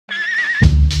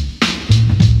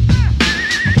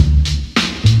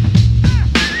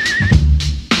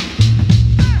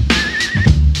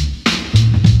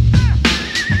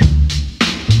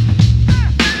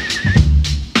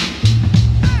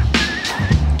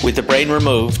With the brain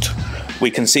removed, we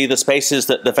can see the spaces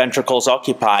that the ventricles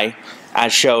occupy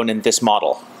as shown in this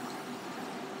model.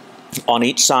 On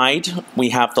each side,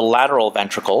 we have the lateral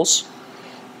ventricles.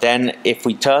 Then if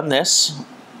we turn this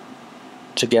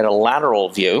to get a lateral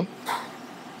view,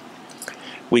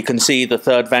 we can see the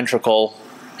third ventricle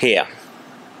here.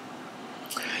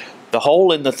 The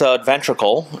hole in the third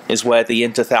ventricle is where the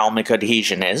interthalamic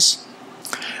adhesion is.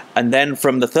 And then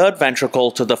from the third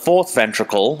ventricle to the fourth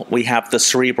ventricle, we have the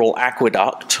cerebral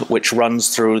aqueduct, which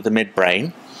runs through the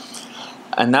midbrain.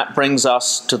 And that brings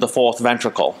us to the fourth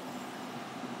ventricle.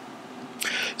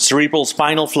 Cerebral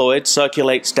spinal fluid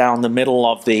circulates down the middle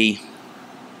of the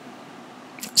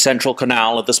central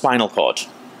canal of the spinal cord.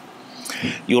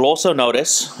 You'll also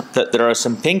notice that there are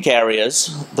some pink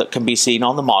areas that can be seen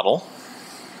on the model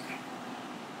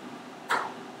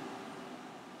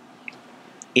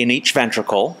in each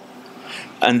ventricle,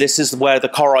 and this is where the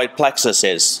choroid plexus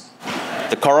is.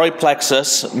 The choroid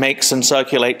plexus makes and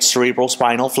circulates cerebral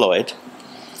spinal fluid.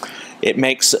 It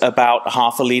makes about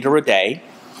 ½ liter a day,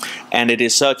 and it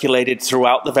is circulated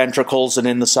throughout the ventricles and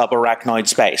in the subarachnoid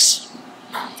space.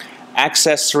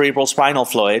 Excess cerebral spinal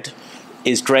fluid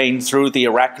is drained through the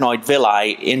arachnoid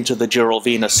villi into the dural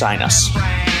venous sinus.